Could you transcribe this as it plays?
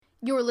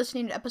You're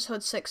listening to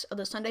episode 6 of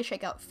the Sunday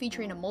Shakeout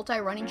featuring a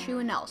multi-running shoe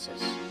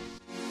analysis.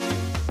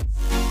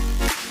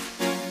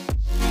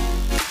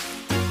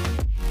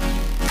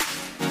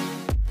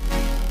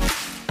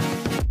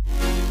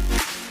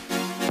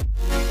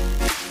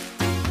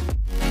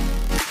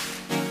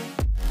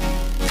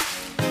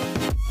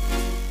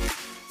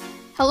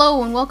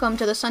 Hello and welcome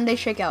to the Sunday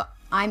Shakeout.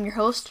 I'm your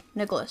host,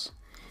 Nicholas.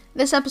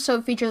 This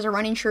episode features a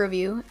running shoe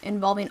review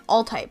involving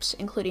all types,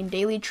 including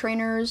daily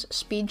trainers,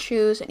 speed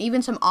shoes, and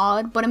even some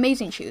odd but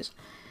amazing shoes.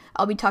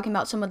 I'll be talking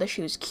about some of the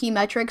shoes' key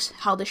metrics,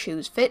 how the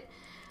shoes fit,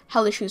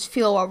 how the shoes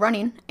feel while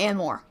running, and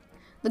more.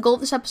 The goal of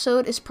this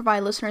episode is to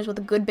provide listeners with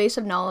a good base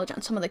of knowledge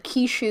on some of the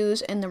key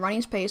shoes in the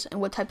running space and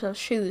what types of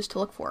shoes to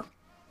look for.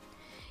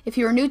 If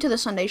you are new to the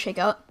Sunday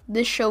Shakeout,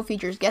 this show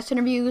features guest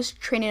interviews,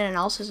 training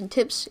analysis and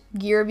tips,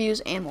 gear reviews,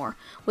 and more.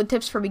 With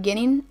tips for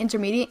beginning,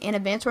 intermediate, and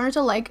advanced runners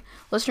alike,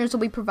 listeners will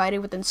be provided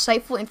with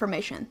insightful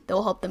information that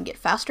will help them get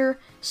faster,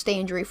 stay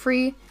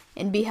injury-free,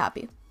 and be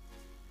happy.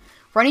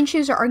 Running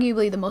shoes are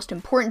arguably the most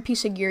important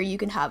piece of gear you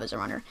can have as a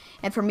runner,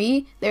 and for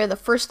me, they are the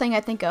first thing I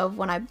think of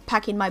when I'm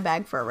packing my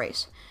bag for a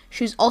race.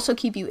 Shoes also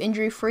keep you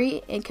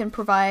injury-free and can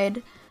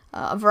provide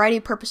a variety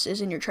of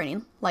purposes in your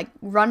training, like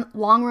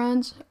long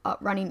runs,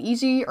 running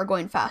easy, or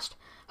going fast.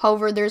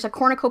 However, there's a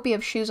cornucopia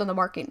of shoes on the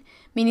market,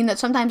 meaning that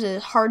sometimes it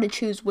is hard to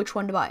choose which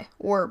one to buy,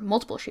 or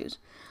multiple shoes.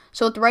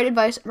 So with the right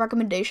advice and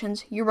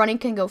recommendations, your running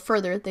can go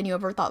further than you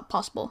ever thought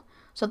possible.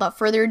 So without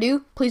further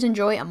ado, please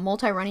enjoy a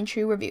multi-running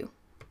shoe review.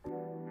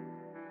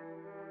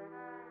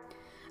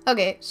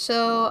 Okay,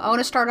 so I want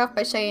to start off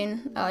by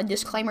saying a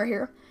disclaimer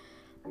here.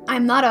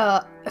 I'm not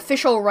a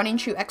official running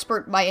shoe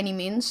expert by any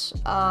means.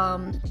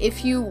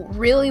 If you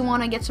really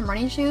want to get some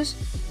running shoes,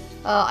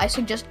 I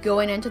suggest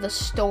going into the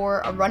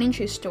store, a running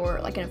shoe store,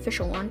 like an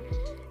official one,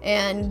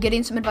 and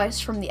getting some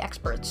advice from the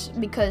experts,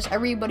 because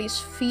everybody's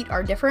feet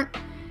are different,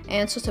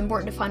 and so it's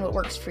important to find what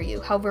works for you.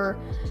 However,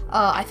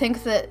 I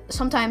think that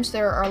sometimes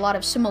there are a lot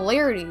of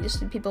similarities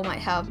that people might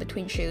have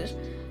between shoes.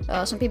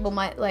 Some people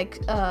might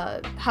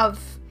have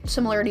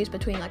similarities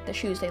between the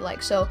shoes they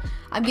like. So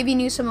I'm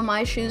giving you some of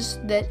my shoes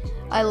that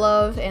I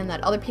love and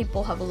that other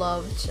people have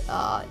loved,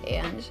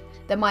 and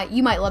that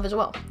you might love as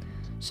well.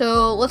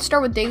 So let's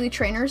start with daily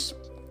trainers.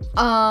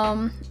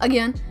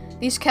 Again,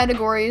 these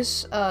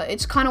categories,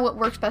 it's kind of what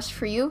works best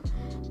for you,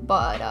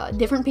 but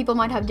different people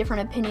might have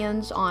different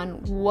opinions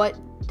on what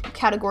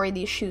category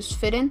these shoes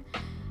fit in.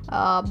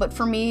 But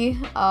for me,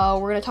 we're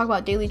going to talk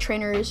about daily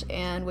trainers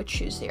and which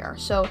shoes they are.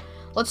 So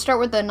let's start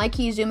with the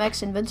Nike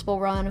ZoomX Invincible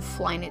Run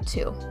Flyknit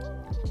 2.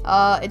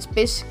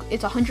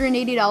 It's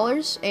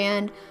 $180,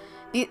 and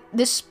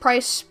this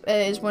price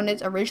is when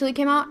it originally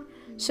came out.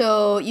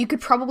 So you could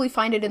probably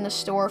find it in the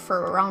store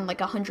for around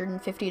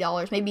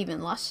 $150, maybe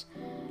even less.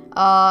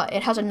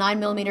 It has a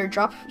 9mm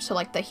drop, so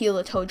the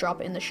heel-to-toe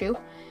drop in the shoe.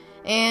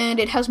 And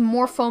it has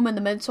more foam in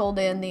the midsole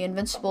than the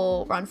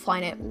Invincible Run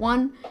Flyknit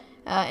 1,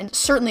 and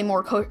certainly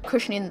more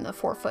cushioning than the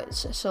forefoot,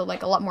 so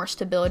a lot more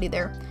stability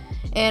there.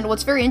 And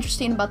what's very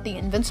interesting about the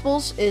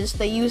Invincibles is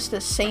they use the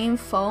same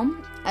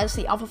foam as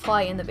the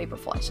Alphafly and the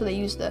Vaporfly. So they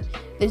use the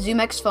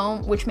ZoomX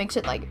foam, which makes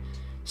it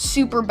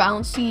super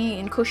bouncy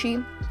and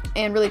cushy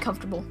and really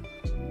comfortable.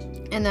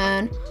 And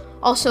then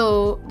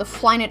also the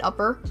Flyknit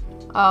upper,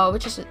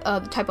 which is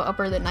the type of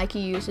upper that Nike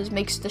uses,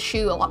 makes the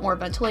shoe a lot more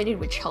ventilated,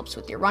 which helps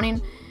with your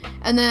running.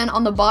 And then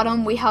on the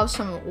bottom we have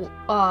some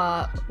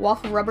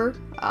waffle rubber,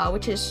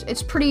 which is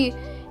it's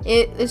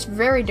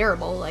very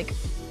durable.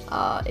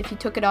 If you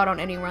took it out on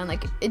any run,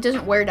 it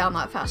doesn't wear down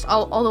that fast.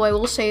 Although I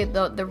will say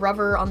the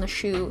rubber on the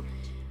shoe,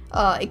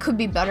 it could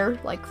be better.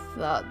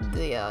 The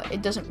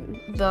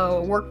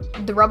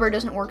rubber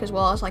doesn't work as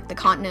well as the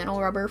Continental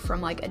rubber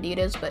from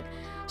Adidas, but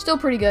still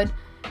pretty good.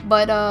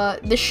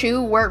 But the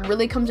shoe, where it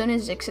really comes in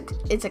is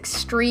it's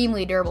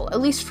extremely durable,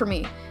 at least for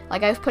me.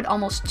 I've put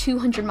almost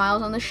 200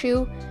 miles on the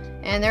shoe,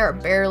 and there are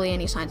barely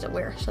any signs of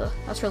wear, so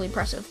that's really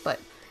impressive. But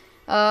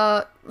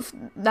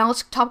now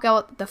let's talk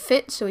about the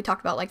fit. So we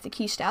talked about the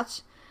key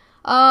stats.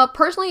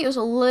 Personally, it was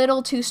a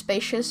little too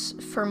spacious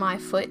for my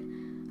foot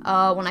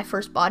when I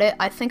first bought it.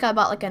 I think I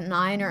bought a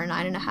 9 or a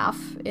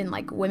 9.5 in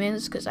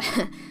women's, because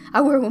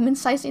I wear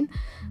women's sizing.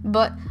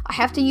 But I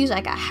have to use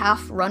a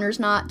half runner's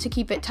knot to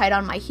keep it tight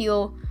on my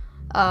heel.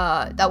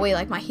 That way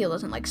my heel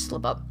doesn't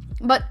slip up.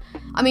 But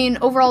I mean,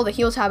 overall the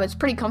heel tab is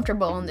pretty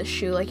comfortable on this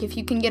shoe. If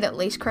you can get it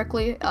laced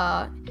correctly,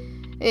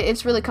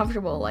 it's really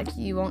comfortable.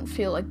 You won't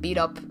feel beat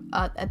up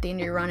at the end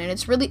of your run, and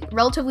it's really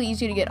relatively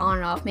easy to get on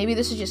and off. Maybe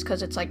this is just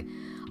because it's a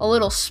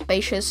little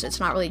spacious. It's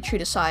not really true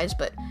to size,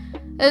 but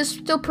it's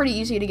still pretty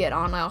easy to get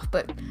on and off.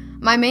 But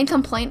my main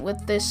complaint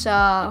with this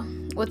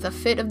with the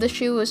fit of the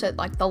shoe is that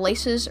the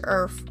laces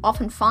are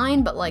often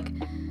fine, but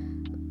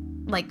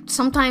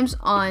sometimes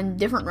on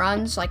different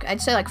runs, I'd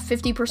say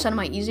 50% of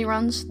my easy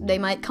runs, they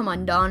might come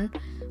undone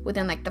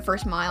within the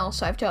first mile,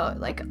 so I have to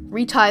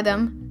retie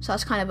them. So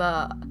that's kind of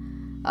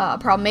a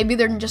problem. Maybe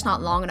they're just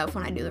not long enough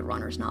when I do the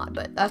runner's knot,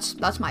 but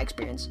that's my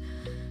experience.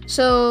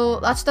 So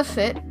that's the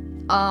fit.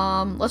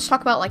 Let's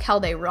talk about how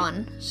they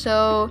run.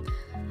 So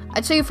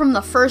I'd say from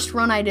the first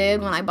run I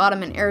did when I bought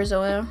them in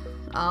Arizona,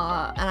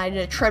 and I did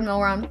a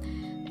treadmill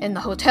run in the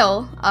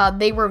hotel.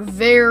 They were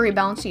very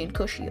bouncy and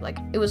cushy. Like,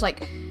 it was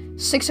like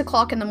 6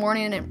 o'clock in the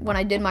morning when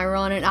I did my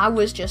run, and I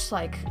was just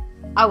like,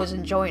 I was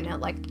enjoying it.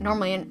 Like,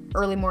 normally in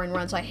early morning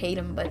runs, I hate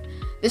them, but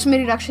this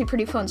made it actually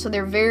pretty fun. So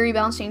they're very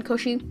bouncy and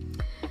cushy.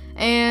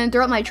 And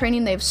throughout my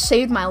training, they've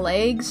saved my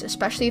legs,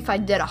 especially if I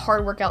did a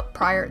hard workout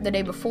the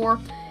day before,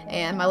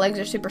 and my legs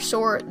are super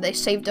sore. They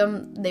saved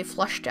them. They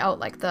flushed out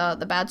like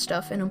the bad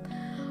stuff in them.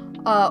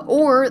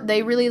 Or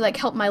they really like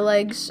help my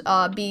legs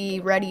be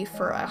ready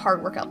for a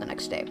hard workout the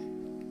next day.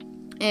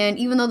 And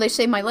even though they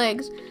save my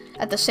legs,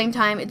 at the same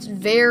time, it's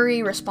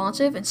very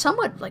responsive and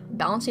somewhat like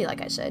bouncy,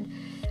 like I said,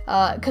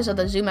 because of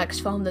the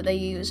ZoomX foam that they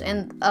use.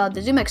 And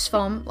the ZoomX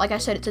foam, like I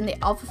said, it's in the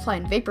Alphafly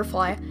and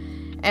Vaporfly.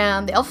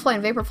 And the Alphafly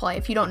and Vaporfly,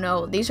 if you don't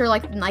know, these are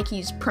like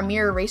Nike's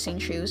premier racing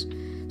shoes.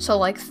 So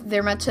like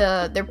they're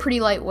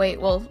pretty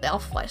lightweight. Well, the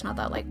Alphafly is not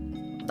that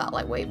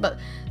lightweight, but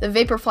the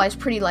Vaporfly is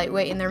pretty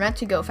lightweight, and they're meant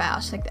to go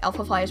fast. Like the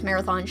Alphafly is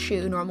marathon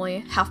shoe, normally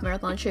half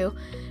marathon shoe.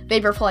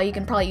 Vaporfly, you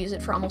can probably use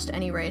it for almost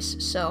any race.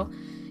 So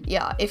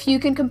yeah, if you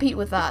can compete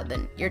with that,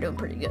 then you're doing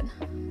pretty good.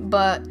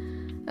 But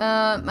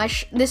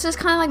this is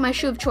kind of like my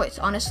shoe of choice,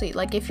 honestly.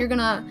 Like if you're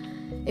gonna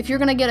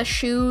get a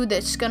shoe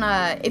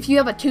if you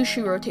have a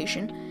 2-shoe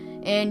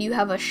rotation and you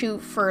have a shoe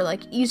for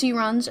like easy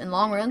runs and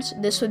long runs,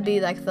 this would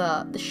be like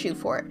the shoe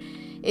for it.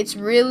 It's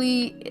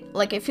really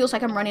like, it feels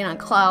like I'm running on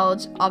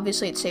clouds.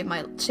 Obviously, it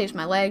saves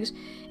my legs.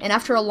 And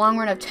after a long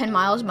run of 10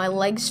 miles, my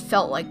legs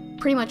felt like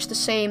pretty much the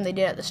same they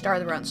did at the start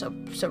of the run.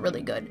 So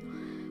really good.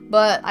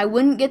 But I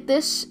wouldn't get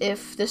this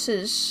if this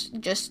is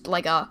just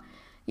like a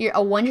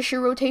 1-shoe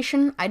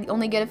rotation. I'd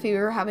only get it if you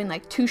were having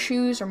like 2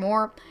 shoes or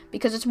more,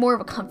 because it's more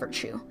of a comfort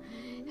shoe.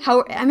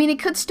 I mean, it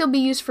could still be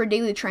used for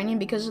daily training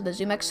because of the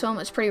ZoomX foam.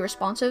 It's pretty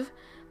responsive,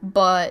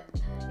 but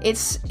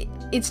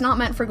it's not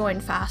meant for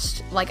going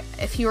fast. Like,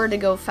 if you were to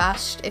go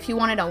fast, if you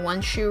wanted a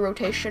 1-shoe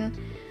rotation,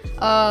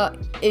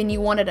 and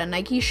you wanted a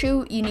Nike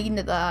shoe, you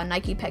needed the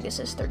Nike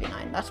Pegasus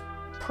 39. That's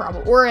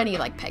probably, or any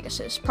like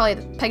Pegasus, probably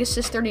the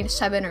Pegasus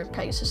 37 or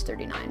Pegasus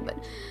 39.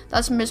 But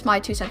that's just my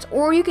 2 cents.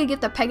 Or you could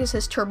get the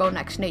Pegasus Turbo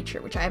Next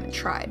Nature, which I haven't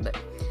tried, but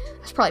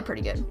that's probably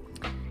pretty good.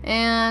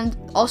 And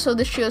also,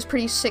 this shoe has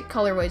pretty sick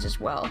colorways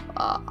as well.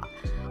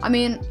 I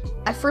mean,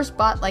 I first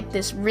bought like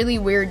this really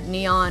weird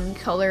neon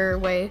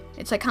colorway.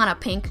 It's like kind of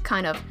pink,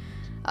 kind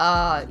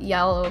of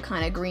yellow,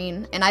 kind of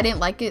green, and I didn't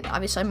like it.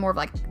 Obviously, I'm more of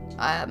like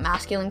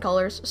masculine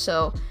colors,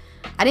 so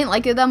I didn't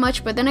like it that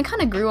much. But then it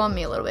kind of grew on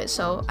me a little bit.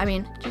 So I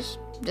mean, just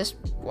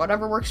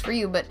whatever works for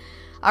you. But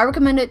I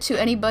recommend it to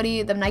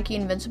anybody, the Nike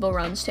Invincible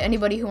runs, to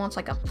anybody who wants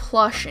like a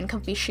plush and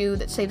comfy shoe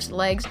that saves the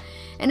legs,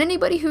 and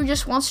anybody who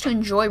just wants to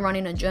enjoy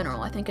running in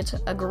general. I think it's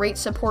a great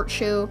support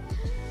shoe.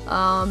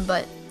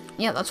 But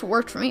yeah, that's what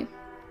worked for me.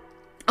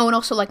 Oh, and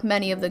also, like,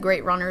 many of the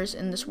great runners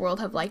in this world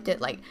have liked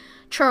it, like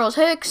Charles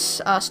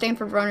Hicks,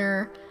 Stanford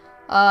runner.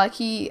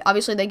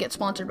 Obviously they get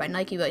sponsored by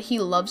Nike, but he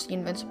loves the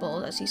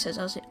Invincible, as he says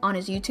on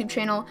his YouTube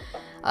channel.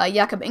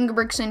 Jakob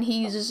Ingebrigtsen,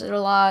 he uses it a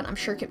lot. I'm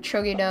sure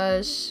Kipchoge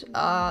does.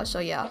 So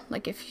yeah,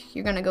 like, if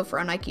you're gonna go for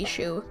a Nike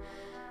shoe,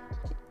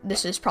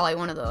 this is probably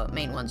one of the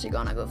main ones you're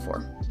gonna go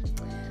for.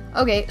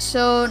 Okay,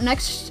 so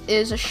next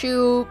is a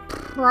shoe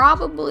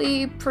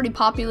probably pretty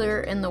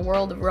popular in the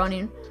world of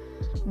running,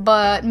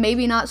 but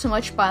maybe not so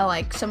much by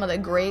like some of the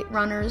great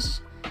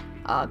runners,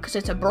 because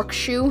it's a Brooks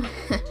shoe.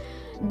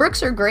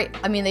 Brooks are great.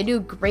 I mean, they do a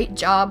great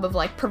job of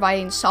like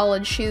providing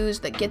solid shoes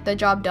that get the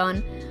job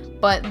done,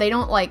 but they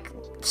don't like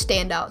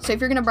stand out. So if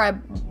you're gonna buy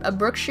a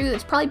Brooks shoe,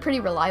 it's probably pretty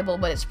reliable,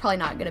 but it's probably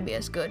not gonna be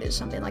as good as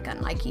something like a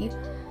Nike.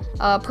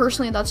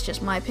 Personally, that's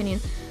just my opinion.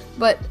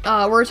 But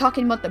we're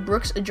talking about the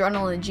Brooks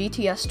Adrenaline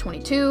GTS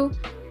 22.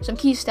 Some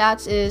key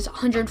stats is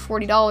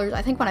 $140.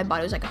 I think when I bought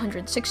it was like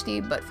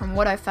 $160, but from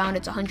what I found,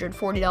 it's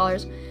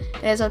 $140.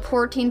 It has a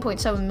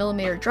 14.7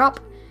 millimeter drop,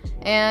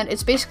 and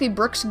it's basically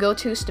Brooks'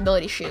 go-to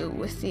stability shoe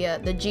with the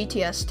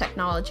GTS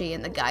technology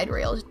and the guide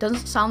rails. It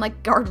doesn't sound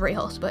like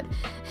guardrails, but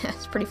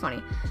it's pretty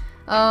funny.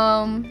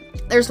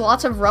 There's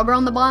lots of rubber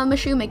on the bottom of the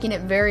shoe, making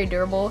it very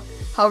durable.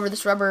 However,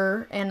 this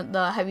rubber and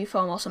the heavy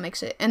foam also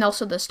makes it, and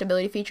also the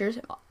stability features,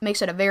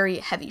 makes it a very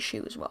heavy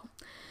shoe as well.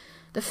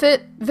 The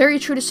fit, very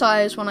true to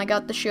size. When I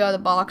got the shoe out of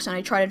the box and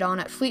I tried it on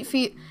at Fleet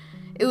Feet,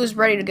 it was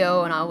ready to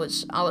go, and I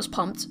was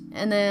pumped.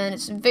 And then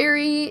it's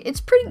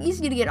pretty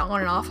easy to get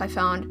on and off, I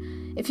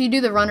found. If you do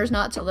the runner's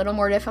knot, it's a little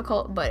more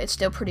difficult, but it's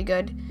still pretty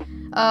good.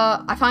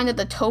 I find that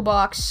the toe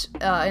box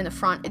in the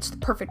front, it's the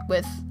perfect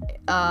width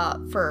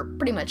for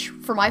pretty much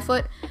for my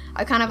foot.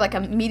 I kind of like a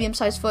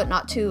medium-sized foot,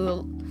 not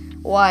too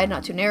wide,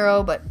 not too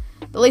narrow, but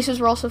the laces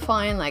were also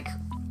fine, like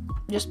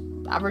just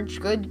average,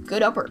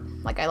 good upper.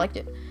 Like, I liked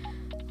it.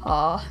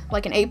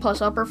 Like an A+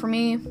 upper for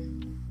me.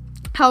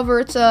 However,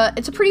 it's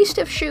a pretty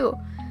stiff shoe.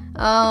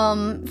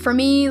 For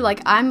me,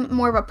 like, I'm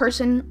more of a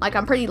person, like,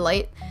 I'm pretty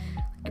light,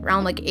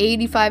 around like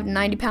 85 to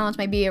 90 pounds,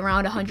 maybe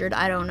around 100,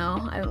 I don't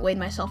know. I haven't weighed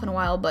myself in a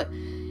while, but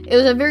it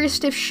was a very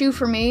stiff shoe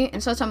for me,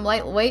 and since I'm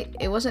lightweight,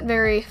 it wasn't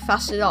very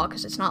fast at all,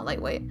 because it's not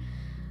lightweight.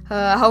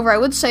 However, I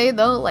would say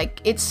though,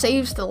 like, it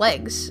saves the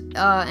legs,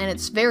 and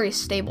it's very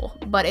stable,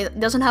 but it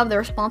doesn't have the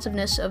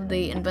responsiveness of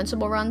the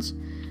invincible runs.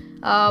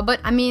 But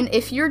I mean,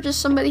 if you're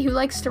just somebody who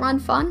likes to run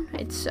fun,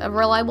 it's a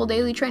reliable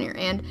daily trainer.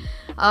 And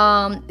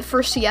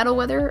for Seattle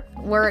weather,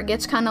 where it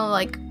gets kind of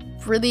like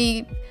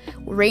really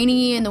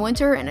rainy in the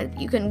winter, and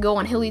you can go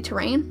on hilly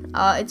terrain,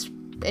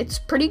 it's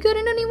pretty good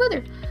in any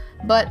weather.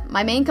 But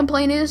my main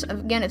complaint is,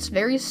 again, it's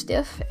very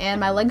stiff, and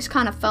my legs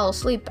kind of fall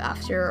asleep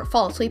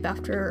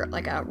after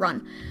like a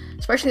run,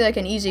 especially like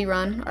an easy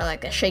run or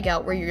like a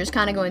shakeout where you're just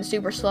kind of going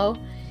super slow.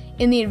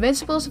 In the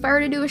Invincibles, if I were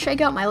to do a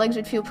shakeout, my legs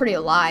would feel pretty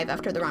alive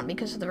after the run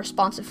because of the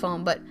responsive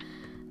foam, but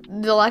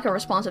the lack of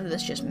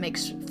responsiveness just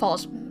makes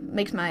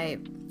my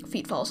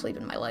feet fall asleep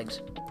in my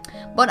legs.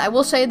 But I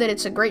will say that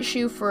it's a great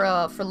shoe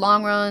for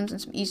long runs and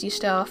some easy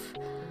stuff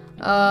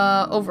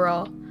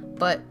overall.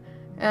 But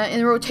in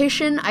the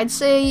rotation, I'd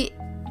say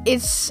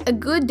it's a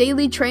good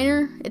daily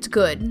trainer. It's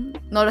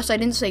good. Notice I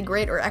didn't say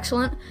great or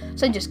excellent. I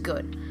said just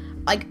good.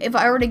 Like, if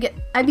I were to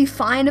I'd be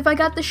fine if I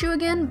got the shoe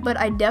again, but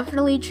I'd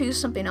definitely choose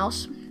something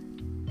else.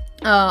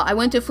 I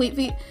went to Fleet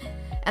Feet,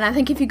 and I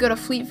think if you go to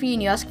Fleet Feet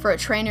and you ask for a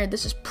trainer,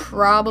 this is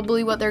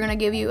probably what they're going to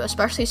give you,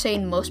 especially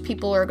saying most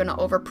people are going to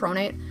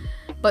overpronate.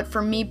 But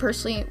for me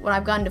personally, when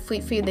I've gone to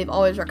Fleet Feet, they've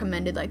always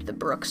recommended like the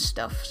Brooks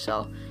stuff,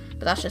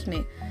 but that's just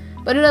me.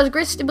 But it has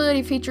great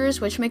stability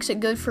features, which makes it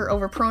good for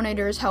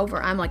overpronators.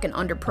 However, I'm like an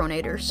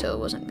underpronator, so it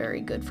wasn't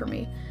very good for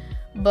me.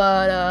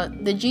 But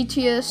the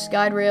GTS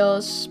guide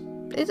rails,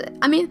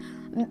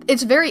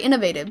 it's very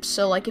innovative.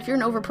 So like if you're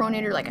an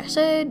overpronator, like I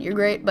said, you're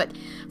great. But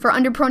for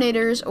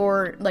underpronators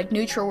or like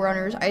neutral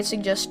runners, I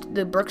suggest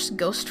the Brooks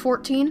Ghost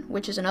 14,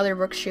 which is another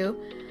Brooks shoe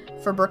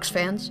for Brooks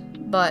fans.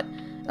 But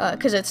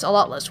because it's a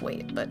lot less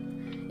weight. But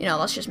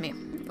that's just me.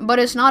 But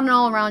it's not an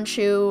all-around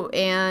shoe,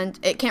 and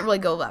it can't really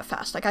go that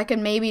fast. Like, I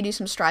can maybe do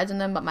some strides in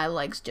them, but my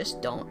legs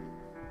just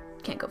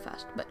can't go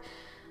fast.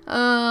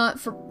 But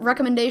for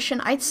recommendation,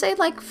 I'd say,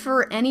 like,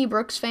 for any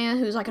Brooks fan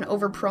who's like an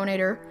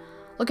overpronator,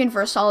 looking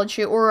for a solid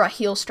shoe, or a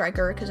heel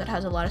striker, because it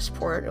has a lot of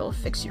support, it'll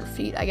fix your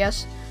feet, I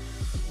guess.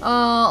 A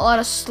lot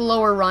of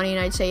slower running,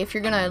 I'd say. If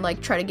you're gonna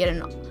like try to get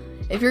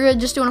if you're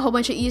just doing a whole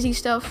bunch of easy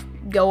stuff,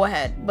 go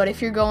ahead. But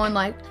if you're going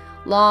like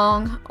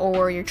long,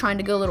 or you're trying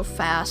to go a little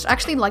fast,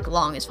 actually like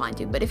long is fine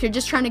too, but if you're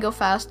just trying to go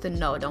fast, then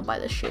no, don't buy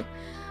this shoe.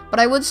 But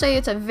I would say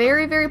it's a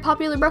very, very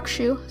popular Brooks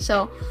shoe,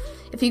 so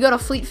if you go to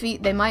Fleet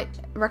Feet, they might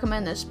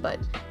recommend this, but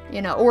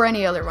or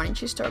any other running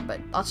shoe store, but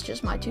that's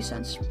just my 2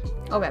 cents.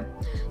 Okay,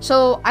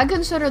 so I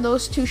consider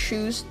those two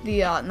shoes,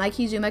 the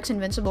Nike Zoom X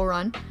Invincible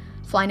Run,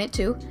 Flyknit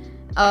 2,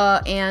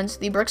 and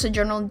the Brooks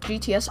Adrenaline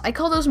GTS, I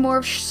call those more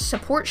of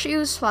support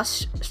shoes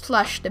slash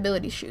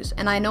stability shoes,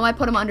 and I know I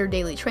put them under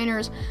daily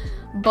trainers,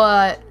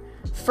 but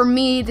for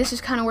me, this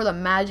is kind of where the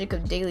magic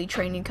of daily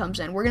training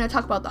comes in. We're going to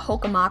talk about the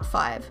Hoka Mach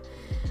 5.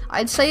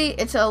 I'd say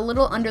it's a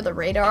little under the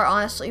radar,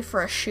 honestly,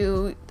 for a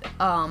shoe.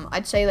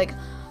 I'd say, like,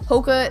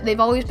 Hoka,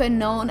 they've always been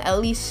known, at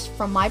least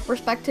from my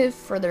perspective,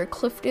 for their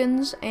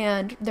Cliftons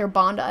and their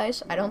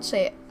Bondis. I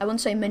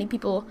wouldn't say many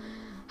people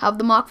have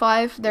the Mach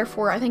 5,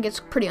 therefore I think it's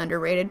pretty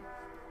underrated.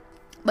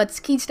 But it's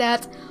key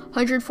stats,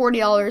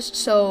 $140,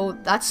 so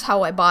that's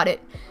how I bought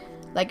it.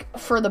 Like,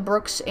 for the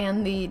Brooks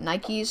and the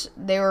Nikes,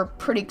 they were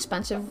pretty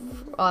expensive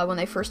when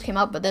they first came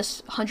out, but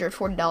this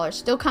 $140,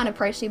 still kind of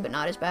pricey, but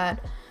not as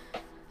bad.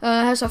 It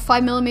has a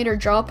 5mm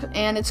drop,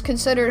 and it's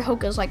considered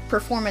Hoka's like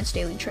performance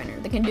daily trainer.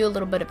 They can do a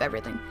little bit of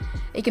everything.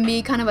 It can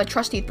be kind of a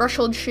trusty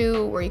threshold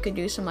shoe, where you could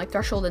do some like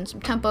threshold and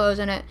some tempos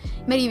in it.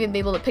 You might even be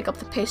able to pick up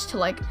the pace to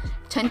like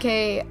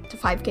 10K to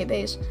 5K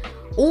pace.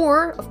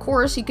 Or, of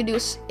course, you could do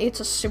it's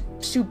a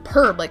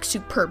superb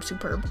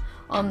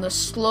on the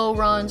slow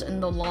runs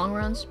and the long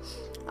runs.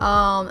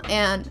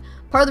 And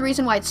part of the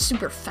reason why it's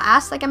super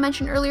fast, like I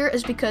mentioned earlier,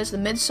 is because the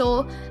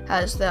midsole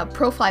has the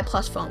ProFly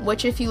Plus foam,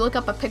 which if you look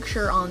up a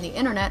picture on the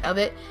internet of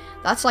it,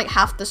 that's like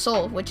half the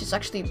sole, which is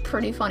actually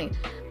pretty funny.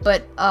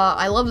 But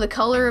I love the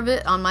color of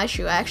it on my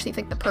shoe. I actually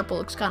think the purple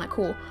looks kind of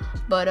cool.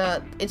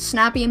 But it's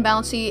snappy and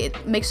bouncy.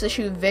 It makes the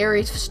shoe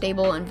very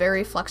stable and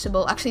very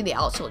flexible. Actually, the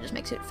outsole just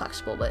makes it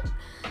flexible, but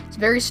it's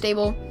very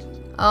stable.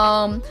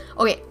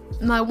 Okay,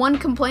 my one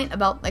complaint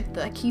about like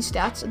the key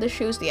stats of this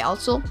shoe is the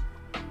outsole.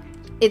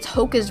 It's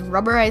Hoka's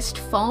rubberized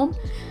foam,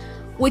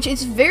 which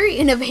is very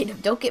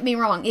innovative, don't get me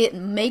wrong. It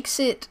makes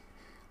it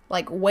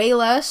like way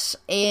less,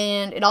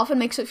 and it often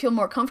makes it feel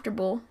more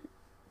comfortable.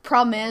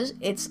 Problem is,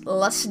 it's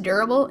less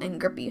durable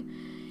and grippy.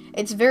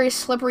 It's very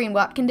slippery in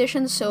wet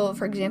conditions, so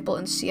for example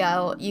in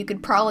Seattle, you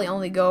could probably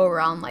only go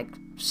around like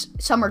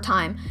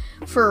summertime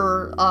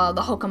for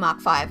the Hoka Mach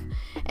 5.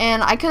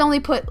 And I could only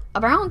put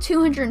around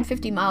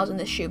 250 miles in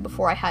this shoe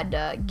before I had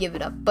to give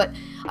it up. But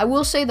I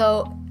will say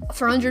though,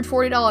 for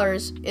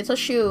 $140, it's a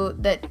shoe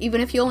that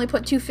even if you only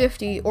put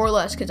 250 or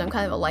less, because I'm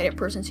kind of a lighter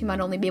person, so you might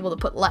only be able to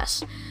put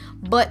less.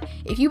 But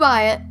if you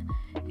buy it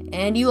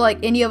and you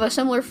have a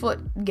similar foot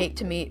gait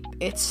to me,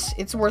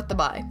 it's worth the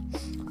buy.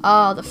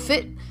 The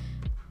fit,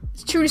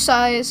 it's true to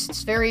size.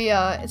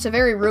 It's a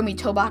very roomy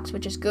toe box,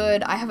 which is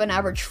good. I have an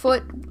average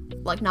foot,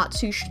 like not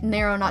too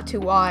narrow, not too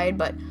wide,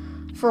 but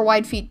for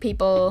wide feet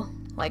people,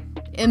 like,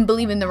 and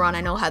Believe in the Run,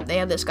 I know they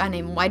have this guy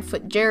named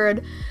Widefoot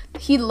Jared.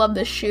 He'd love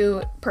this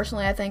shoe,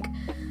 personally, I think.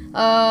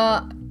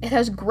 It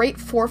has great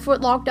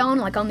forefoot lockdown,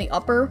 like on the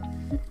upper.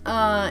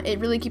 It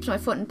really keeps my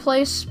foot in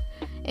place,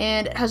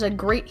 and it has a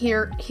great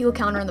heel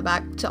counter in the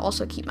back to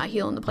also keep my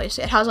heel in place.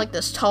 It has like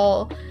this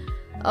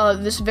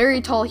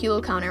very tall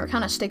heel counter. It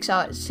kind of sticks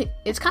out.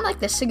 It's kind of like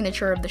the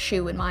signature of the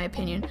shoe, in my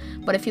opinion.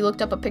 But if you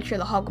looked up a picture of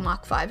the Hog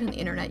Mach 5 on the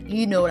internet,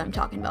 you know what I'm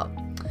talking about.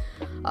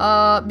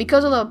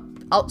 Because of the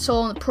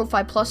outsole and the Pro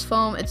 5 Plus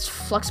foam, it's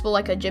flexible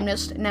like a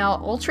gymnast. Now,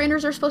 all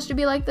trainers are supposed to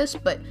be like this,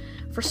 but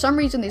for some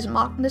reason, this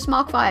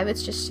Mach 5,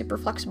 it's just super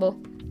flexible.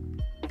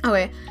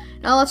 Okay,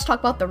 now let's talk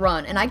about the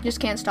run, and I just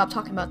can't stop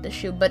talking about this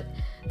shoe, but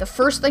the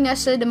first thing I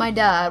said to my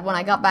dad when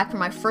I got back from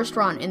my first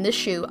run in this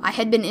shoe, I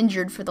had been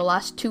injured for the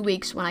last 2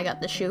 weeks when I got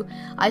this shoe.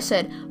 I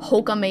said,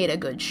 Hoka made a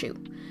good shoe.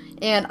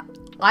 And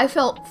I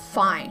felt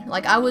fine.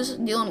 Like, I was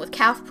dealing with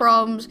calf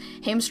problems,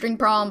 hamstring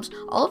problems,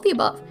 all of the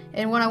above.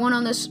 And when I went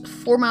on this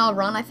 4-mile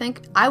run, I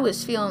think, I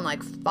was feeling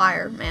like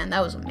fire. Man,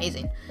 that was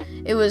amazing.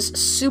 It was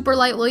super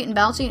lightweight and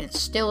bouncy, and it's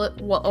still,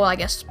 well, I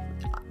guess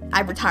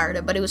I retired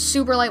it, but it was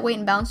super lightweight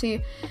and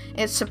bouncy.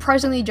 It's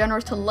surprisingly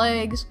generous to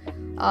legs.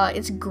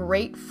 It's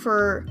great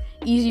for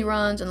easy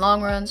runs and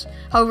long runs.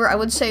 However, I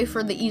would say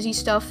for the easy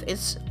stuff,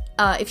 it's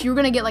if you're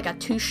gonna get like a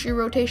 2-shoe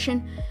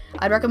rotation,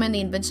 I'd recommend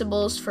the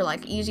Invincibles for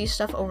like easy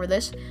stuff over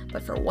this.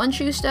 But for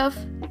 1-shoe stuff,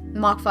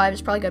 Mach 5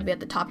 is probably gonna be at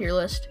the top of your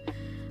list.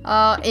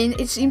 And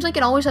it seems like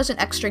it always has an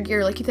extra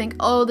gear. Like you think,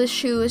 oh, this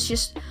shoe is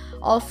just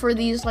all for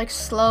these like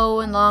slow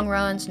and long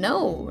runs.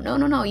 No.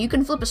 You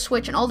can flip a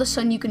switch and all of a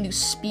sudden you can do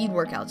speed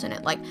workouts in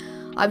it. Like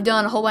I've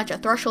done a whole bunch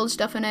of threshold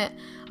stuff in it.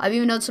 I've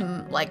even done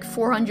some like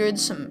 400s,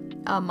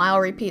 some mile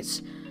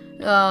repeats.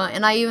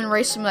 And I even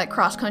raced some like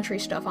cross country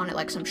stuff on it,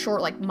 like some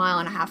short like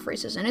 1.5-mile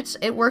races, and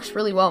it works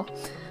really well.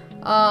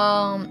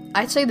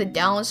 I'd say the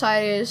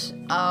downside is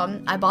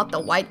I bought the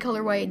white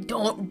colorway.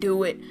 Don't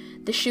do it.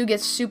 The shoe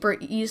gets super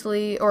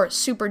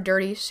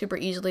dirty super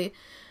easily,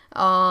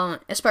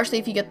 especially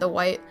if you get the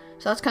white.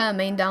 So that's kind of the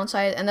main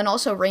downside. And then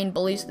also rain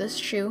bullies this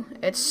shoe.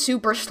 It's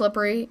super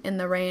slippery in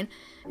the rain,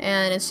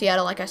 and in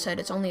Seattle, like I said,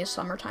 it's only a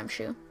summertime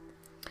shoe.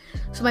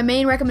 So my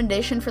main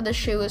recommendation for this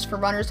shoe is for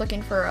runners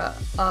looking for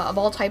of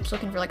all types,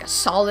 looking for like a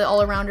solid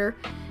all-arounder,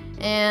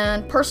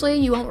 and personally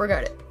you won't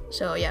regret it.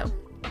 So yeah.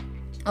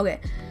 Okay,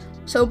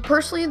 so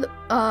personally,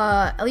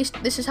 at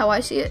least this is how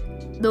I see it.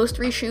 Those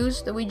 3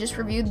 shoes that we just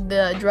reviewed,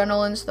 the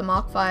Adrenalins, the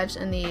Mach 5s,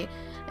 and the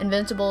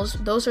Invincibles,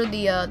 those are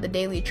the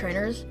daily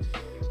trainers.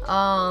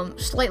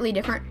 Slightly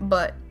different,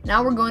 but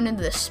now we're going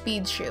into the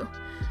speed shoe.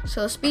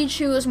 So the speed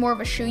shoe is more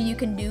of a shoe you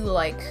can do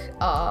like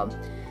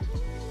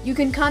you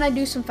can kind of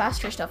do some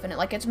faster stuff in it.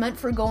 Like it's meant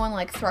for going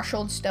like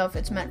threshold stuff.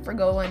 It's meant for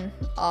going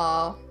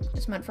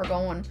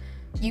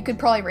you could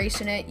probably race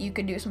in it. You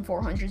could do some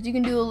 400s. You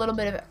can do a little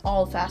bit of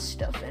all fast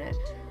stuff in it.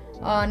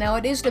 Now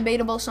it is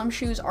debatable. Some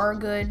shoes are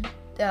good.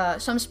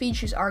 Some speed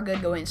shoes are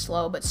good going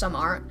slow, but some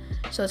aren't.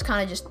 So it's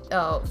kind of just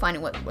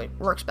finding what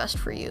works best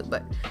for you.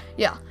 But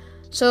yeah.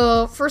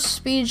 So first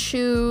speed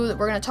shoe that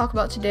we're going to talk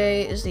about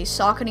today is the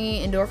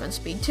Saucony Endorphin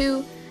Speed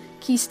 2.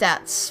 Key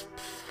stats.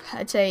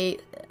 I'd say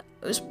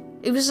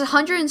it was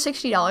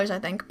 $160, I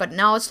think, but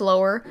now it's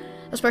lower,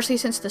 especially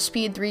since the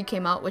Speed 3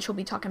 came out, which we'll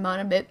be talking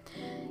about in a bit.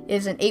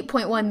 It's an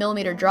 8.1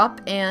 millimeter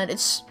drop, and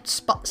it's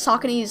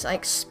Saucony's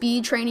like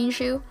speed training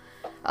shoe.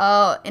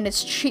 And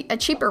it's a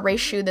cheaper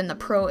race shoe than the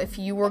Pro if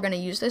you were going to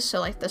use this.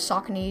 So like the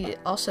Saucony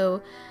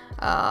also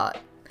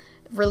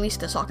released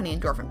the Saucony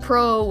Endorphin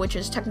Pro, which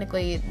is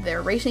technically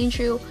their racing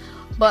shoe.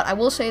 But I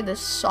will say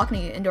this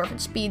Saucony Endorphin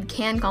Speed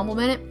can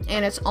complement it,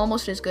 and it's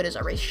almost as good as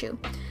a race shoe.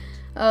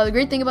 The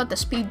great thing about the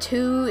Speed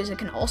 2 is it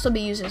can also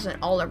be used as an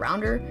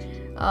all-arounder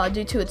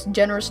due to its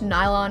generous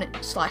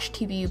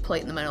nylon/TPU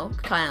plate in the middle,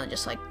 kind of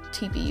just like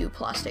TPU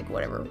plastic,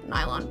 whatever,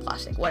 nylon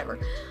plastic, whatever.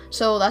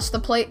 So that's the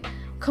plate.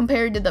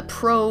 Compared to the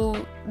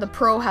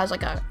Pro has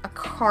like a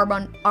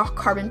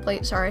carbon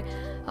plate. Sorry,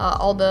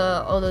 all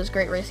those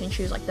great racing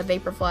shoes like the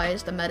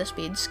Vaporflies, the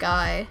Metaspeed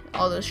Sky,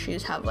 all those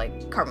shoes have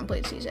like carbon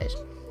plates these days.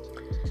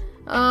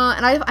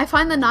 And I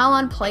find the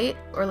nylon plate,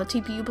 or the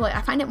TPU plate,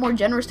 I find it more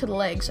generous to the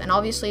legs, and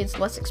obviously it's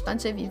less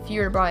expensive. If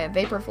you were to buy a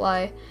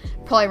Vaporfly,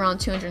 probably around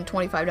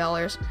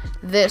 $225.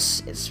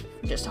 This is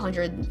just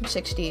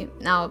 $160.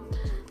 Now,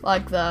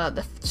 like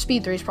the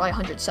Speed 3 is probably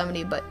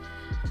 $170, but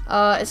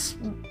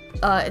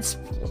it's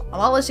a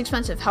lot less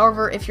expensive.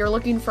 However, if you're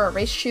looking for a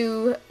race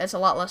shoe, it's a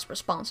lot less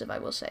responsive, I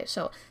will say.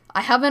 So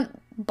I haven't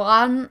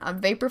bought a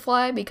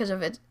Vaporfly because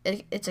of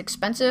it's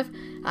expensive,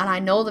 and I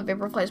know the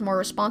Vaporfly is more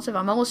responsive.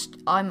 I'm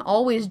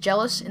always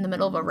jealous in the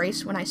middle of a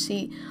race when I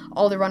see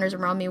all the runners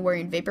around me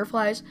wearing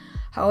Vaporflies.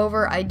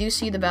 However, I do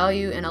see the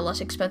value in a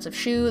less expensive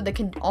shoe that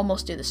can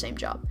almost do the same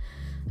job.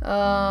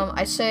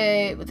 I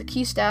say with the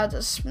key stats,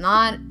 it's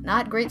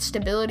not great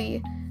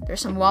stability.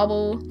 There's some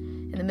wobble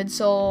in the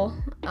midsole.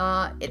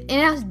 It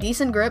has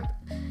decent grip.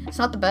 It's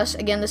not the best.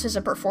 Again, this is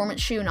a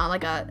performance shoe, not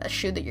like a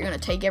shoe that you're gonna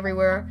take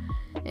everywhere.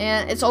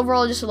 And it's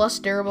overall just less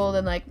durable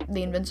than like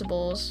the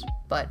Invincibles,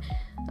 but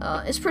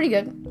it's pretty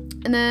good.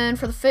 And then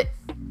for the fit,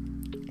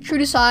 True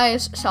to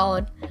size,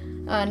 solid.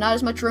 Not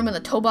as much room in the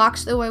toe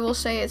box though, I will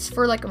say. It's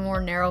for like a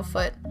more narrow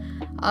foot.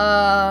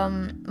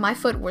 My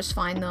foot was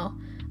fine though,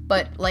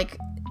 but like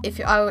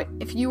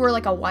if you were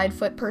like a wide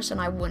foot person,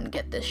 I wouldn't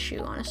get this shoe,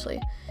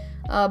 honestly.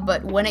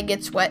 But when it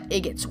gets wet,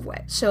 it gets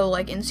wet. So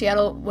like in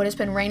Seattle, when it's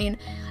been raining,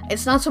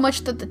 it's not so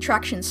much that the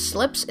traction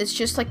slips, it's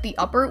just like the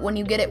upper, when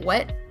you get it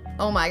wet,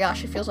 oh my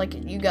gosh, it feels like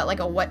you got like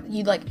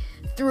you like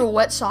threw a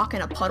wet sock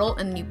in a puddle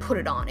and then you put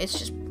it on. It's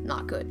just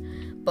not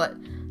good. But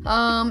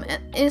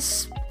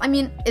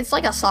it's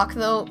like a sock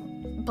though,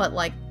 but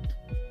like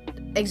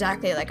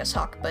exactly like a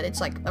sock, but it's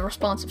like a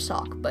responsive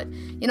sock. But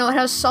you know, it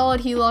has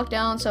solid heel lock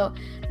down, so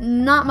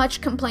not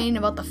much complaining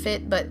about the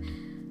fit. But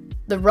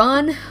the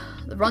run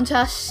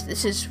test,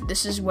 this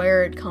is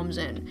where it comes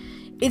in.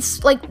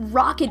 It's like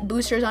rocket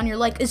boosters on your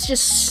leg. It's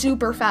just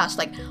super fast.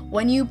 Like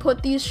when you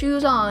put these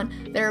shoes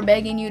on, they're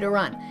begging you to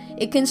run.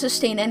 It can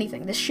sustain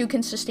anything. This shoe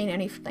can sustain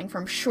anything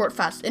from short,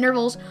 fast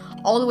intervals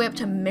all the way up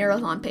to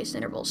marathon paced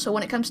intervals. So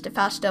when it comes to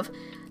fast stuff,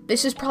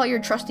 this is probably your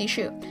trusty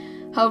shoe.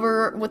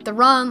 However, with the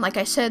run, like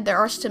I said, there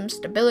are some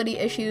stability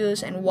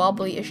issues and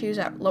wobbly issues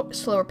at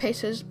slower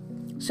paces.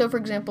 So for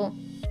example,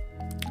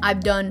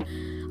 I've done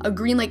a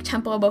Green Lake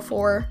tempo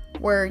before,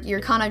 where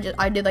you're kind of just,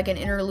 I did like an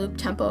inner loop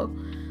tempo,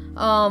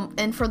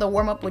 and for the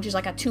warm-up, which is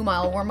like a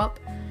 2-mile warm-up,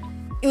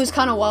 it was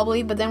kind of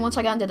wobbly, but then once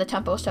I got into the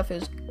tempo stuff, it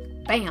was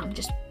bam,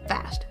 just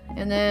fast.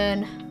 And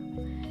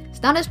then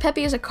it's not as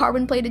peppy as a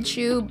carbon-plated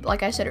shoe,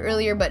 like I said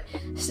earlier, but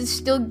it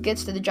still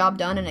gets the job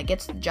done, and it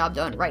gets the job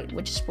done right,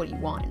 which is what you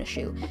want in a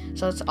shoe.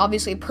 So it's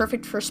obviously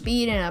perfect for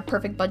speed and a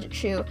perfect budget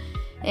shoe.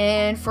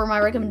 And for my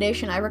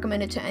recommendation, I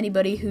recommend it to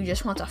anybody who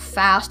just wants a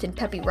fast and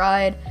peppy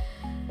ride.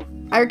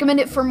 I recommend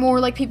it for more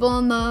like people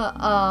on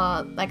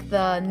the like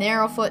the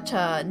narrow foot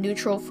to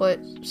neutral foot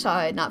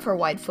side, not for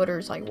wide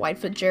footers like wide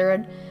foot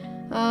Jared.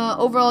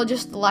 Overall,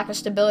 just the lack of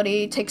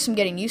stability takes some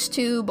getting used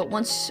to, but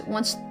once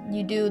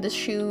you do, this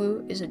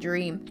shoe is a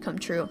dream come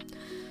true.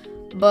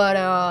 But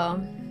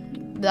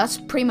that's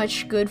pretty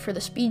much good for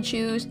the speed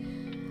shoes.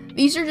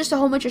 These are just a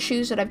whole bunch of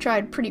shoes that I've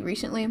tried pretty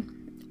recently,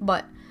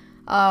 but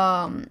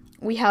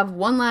we have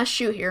one last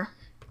shoe here.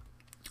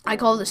 I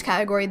call this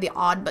category the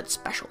odd but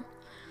special.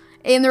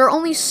 And there are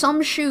only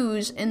some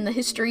shoes in the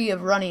history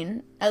of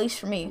running, at least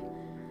for me,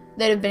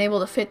 that have been able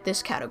to fit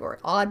this category,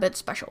 odd but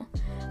special.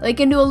 They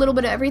can do a little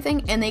bit of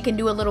everything, and they can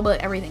do a little bit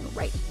of everything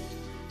right.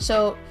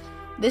 So,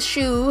 this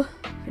shoe,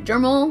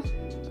 drumroll,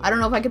 I don't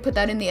know if I could put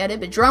that in the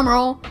edit, but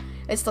drumroll,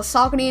 it's the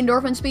Saucony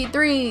Endorphin Speed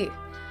 3.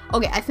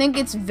 Okay, I think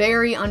it's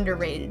very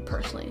underrated,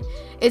 personally.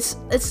 It's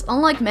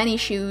unlike many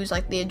shoes,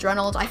 like the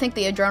Adrenals. I think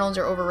the Adrenals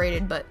are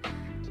overrated, but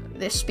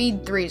the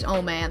Speed 3s,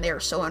 oh man, they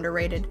are so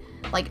underrated.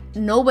 Like,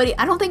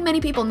 I don't think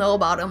many people know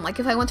about them. Like,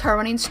 if I went to a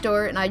running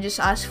store and I just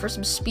asked for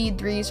some Speed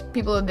 3s,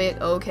 people would be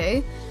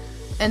okay.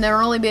 And there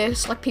would only be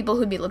select people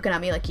who'd be looking at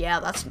me like, yeah,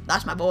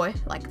 that's my boy.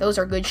 Like, those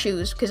are good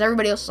shoes. Because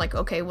everybody else is like,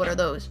 okay, what are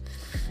those?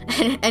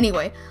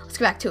 Anyway, let's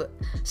get back to it.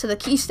 So the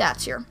key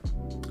stats here.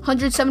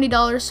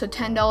 $170, so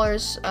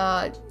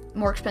 $10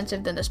 more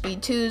expensive than the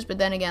Speed 2s. But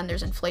then again,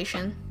 there's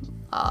inflation.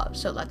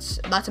 So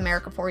that's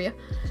America for you.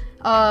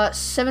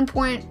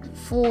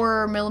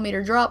 7.4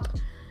 millimeter drop.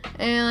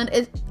 And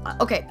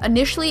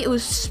initially it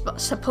was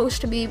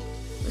supposed to be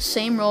the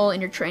same role in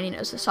your training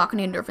as the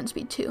Saucony Endorphin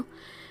Speed 2,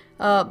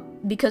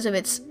 because of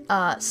its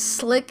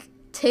slight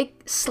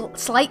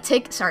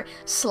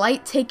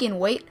take in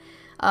weight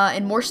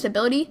and more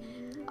stability.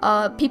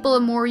 People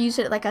have more used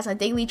it like as a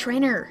daily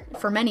trainer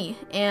for many,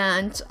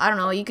 and I don't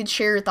know. You could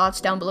share your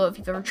thoughts down below if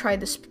you've ever tried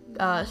this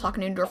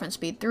Saucony Endorphin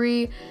Speed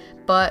 3,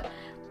 but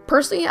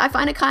personally, I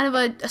find it kind of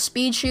a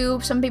speed shoe.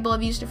 Some people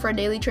have used it for a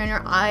daily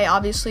trainer. I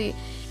obviously,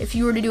 if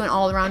you were to do an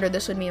all-rounder,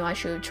 this would be my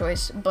shoe of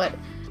choice. But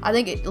I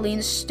think it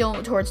leans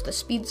still towards the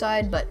speed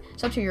side, but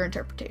it's up to your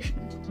interpretation.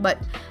 But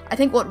I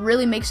think what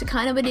really makes it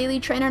kind of a daily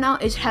trainer now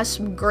is it has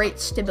some great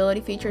stability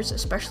features,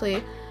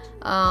 especially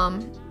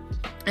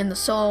in the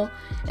sole.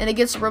 And it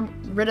gets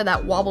rid of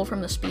that wobble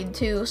from the Speed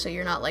 2, so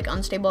you're not like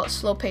unstable at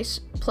slow paces.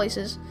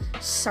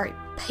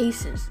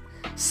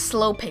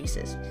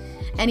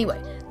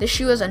 Anyway, this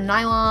shoe has a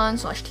nylon /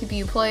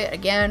 TPU plate,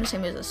 again,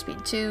 same as the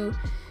Speed 2.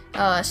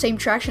 Same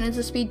traction as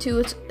the Speed 2.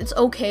 It's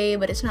okay,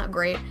 but it's not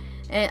great.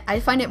 And I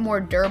find it more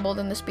durable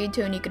than the Speed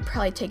 2, and you could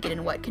probably take it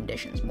in wet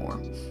conditions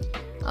more.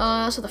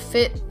 So the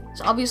fit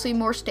is obviously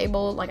more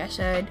stable, like I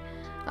said.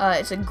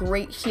 It's a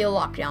great heel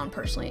lockdown,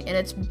 personally, and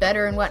it's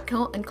better in wet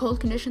and cold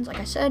conditions, like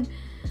I said.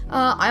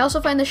 I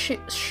also find the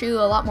shoe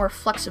a lot more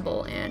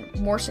flexible and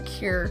more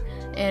secure,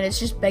 and it's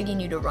just begging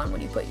you to run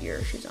when you put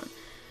your shoes on.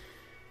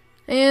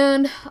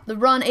 And the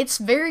run, it's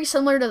very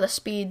similar to the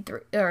Speed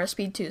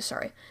 2,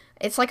 sorry.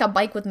 It's like a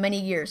bike with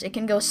many gears. It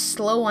can go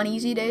slow on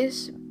easy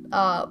days,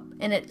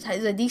 and it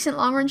has a decent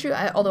long run shoe,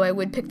 although I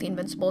would pick the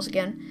Invincibles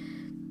again.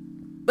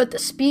 But the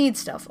speed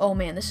stuff, oh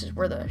man, this is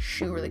where the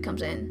shoe really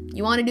comes in.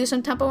 You want to do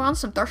some tempo runs,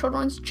 some threshold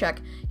runs? Check.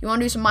 You want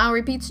to do some mile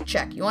repeats?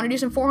 Check. You want to do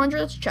some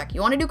 400s? Check.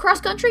 You want to do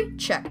cross country?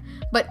 Check.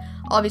 But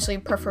obviously,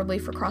 preferably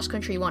for cross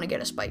country, you want to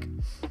get a spike.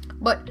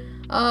 But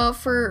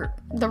for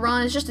the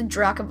run, it's just a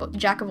jack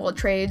of all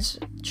trades.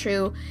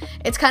 True.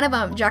 It's kind of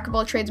a jack of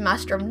all trades,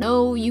 master of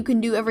no. You can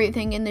do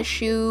everything in this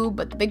shoe,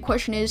 but the big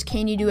question is,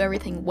 can you do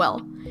everything well?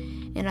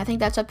 And I think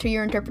that's up to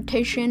your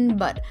interpretation,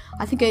 but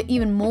I think an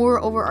even more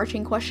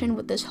overarching question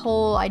with this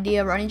whole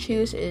idea of running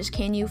shoes is,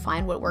 can you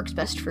find what works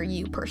best for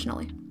you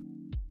personally?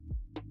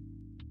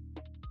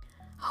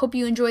 Hope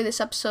you enjoy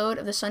this episode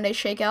of the Sunday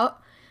Shakeout.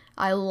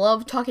 I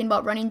love talking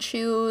about running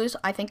shoes.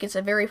 I think it's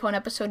a very fun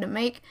episode to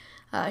make.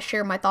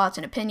 Share my thoughts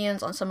and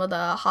opinions on some of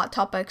the hot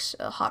topics,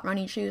 hot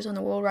running shoes in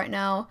the world right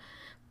now.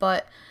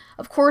 But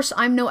of course,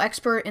 I'm no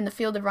expert in the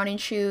field of running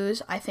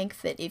shoes. I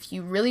think that if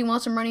you really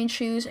want some running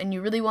shoes and you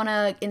really want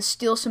to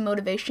instill some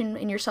motivation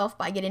in yourself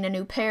by getting a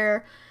new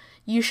pair,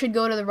 you should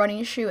go to the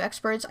running shoe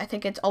experts. I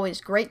think it's always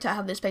great to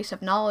have this base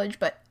of knowledge,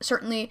 but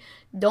certainly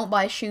don't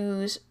buy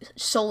shoes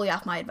solely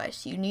off my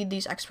advice. You need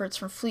these experts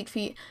from Fleet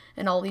Feet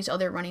and all these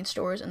other running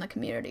stores in the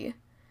community.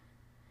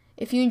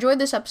 If you enjoyed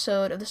this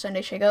episode of the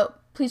Sunday Shakeout,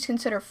 please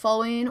consider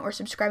following or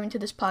subscribing to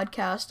this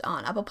podcast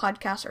on Apple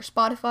Podcasts or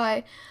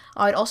Spotify.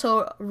 I would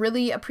also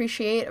really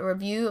appreciate a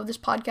review of this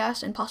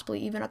podcast and possibly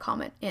even a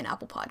comment in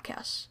Apple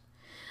Podcasts.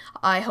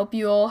 I hope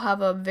you all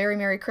have a very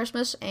Merry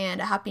Christmas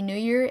and a Happy New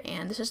Year,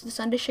 and this is the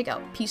Sunday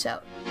Shakeout. Peace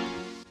out.